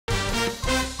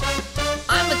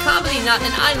Nut,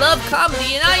 and I love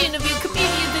comedy, and I interview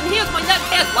comedians, and here's my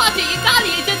Nutcast. Watch it,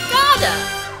 you just gotta!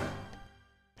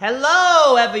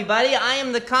 Hello, everybody, I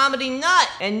am the Comedy Nut,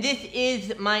 and this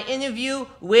is my interview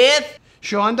with...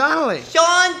 Sean Donnelly.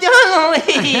 Sean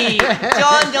Donnelly!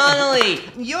 Sean Donnelly,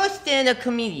 you're a stand-up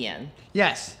comedian.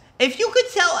 Yes. If you could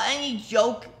tell any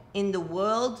joke in the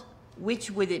world,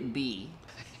 which would it be?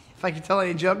 If I could tell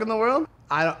any joke in the world?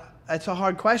 That's a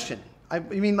hard question.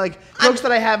 You mean like jokes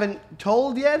that I haven't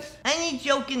told yet? Any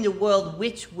joke in the world,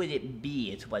 which would it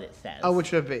be, is what it says. Oh,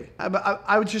 which would it be?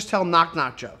 I would just tell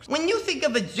knock-knock jokes. When you think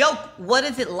of a joke, what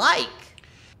is it like?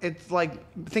 It's like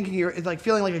it's like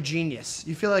feeling like a genius.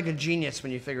 You feel like a genius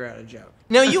when you figure out a joke.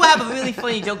 No, you have a really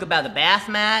funny joke about the bath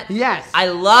mat. Yes. I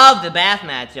love the bath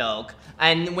mat joke.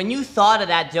 And when you thought of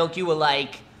that joke, you were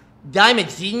like, I'm a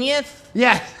genius?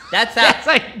 Yes. That's that.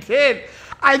 Yes, I did.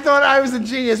 I thought I was a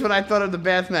genius when I thought of the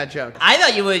bath mat joke. I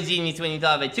thought you were a genius when you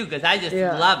thought of it too, because I just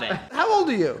love it. How old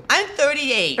are you? I'm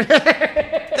 38.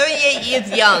 38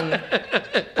 years young.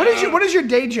 What is your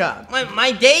day job?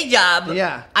 My day job?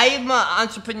 Yeah. I'm an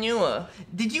entrepreneur.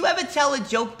 Did you ever tell a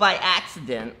joke by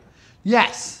accident?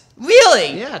 Yes.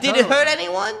 Really? Yeah, Did totally. it hurt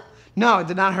anyone? No, it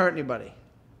did not hurt anybody.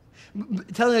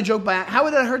 Telling a joke by... How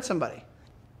would that hurt somebody?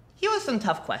 Here are some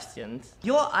tough questions.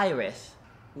 You're Irish.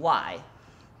 Why?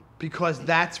 Because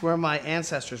that's where my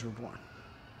ancestors were born.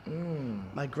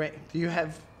 My do you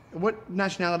have... What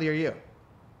nationality are you?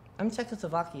 I'm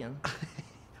Czechoslovakian.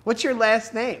 What's your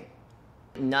last name?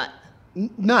 Nut.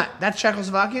 Nut. That's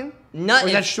Czechoslovakian? Nut. Or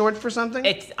is that short for something?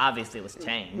 It obviously was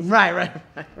changed. Right.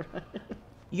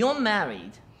 You're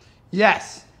married.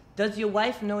 Yes. Does your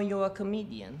wife know you're a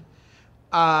comedian?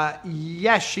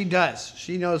 Yes, she does.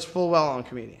 She knows full well I'm a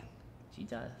comedian. She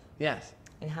does. Yes.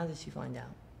 And how did she find out?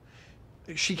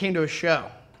 She came to a show.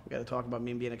 We got to talk about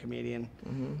me being a comedian.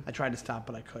 I tried to stop,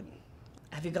 but I couldn't.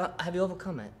 Have you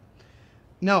overcome it?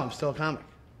 No, I'm still a comic.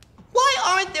 Why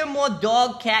aren't there more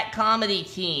dog-cat comedy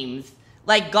teams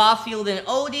like Garfield and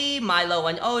Odie, Milo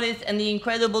and Otis, and the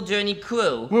Incredible Journey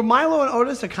crew? Were Milo and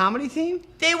Otis a comedy team?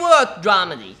 They were a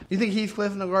dramedy. You think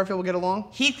Heathcliff and Garfield will get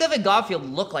along? Heathcliff and Garfield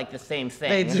look like the same thing.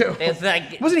 They do. It's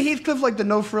like, wasn't Heathcliff like the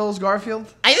no frills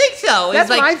Garfield? I think so.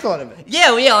 That's like, what I thought of it. Yeah,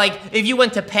 like if you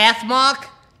went to Pathmark,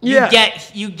 you get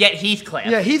Heathcliff.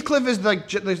 Yeah, Heathcliff is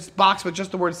like this box with just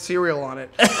the word cereal on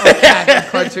it. Cats,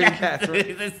 cartoon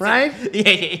cats, right?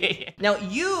 Yeah. Now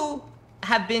you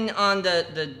have been on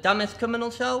the Dumbest Criminal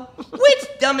show.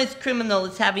 Which dumbest criminal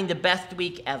is having the best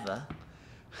week ever?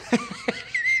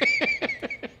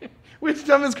 Which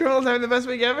dumbest criminal is having the best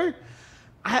week ever?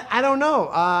 I don't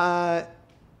know.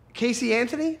 Casey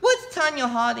Anthony? What's Tanya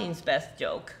Harding's best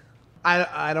joke?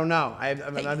 I don't know. I've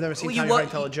never seen Tanya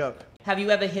Harding tell a joke. Have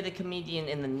you ever hit a comedian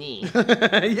in the knee?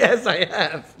 Yes, I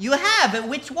have. You have? But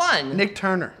which one? Nick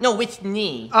Turner. No, which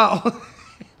knee? Oh,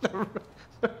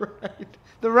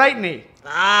 the right knee.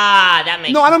 Ah, that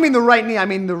makes No, I don't mean the right knee. I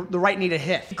mean the right knee to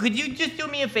hit. Could you just do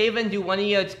me a favor and do one of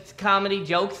your comedy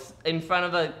jokes in front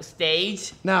of a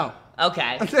stage? No.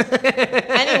 Okay.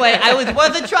 Anyway, I was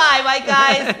worth a try, right,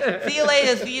 guys? See you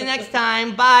later. See you next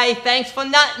time. Bye. Thanks for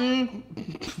nuttin'.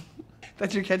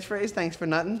 That's your catchphrase? Thanks for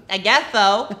nuttin'? I guess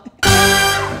so.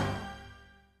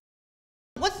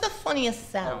 What's the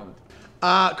funniest sound?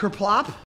 Kerplop.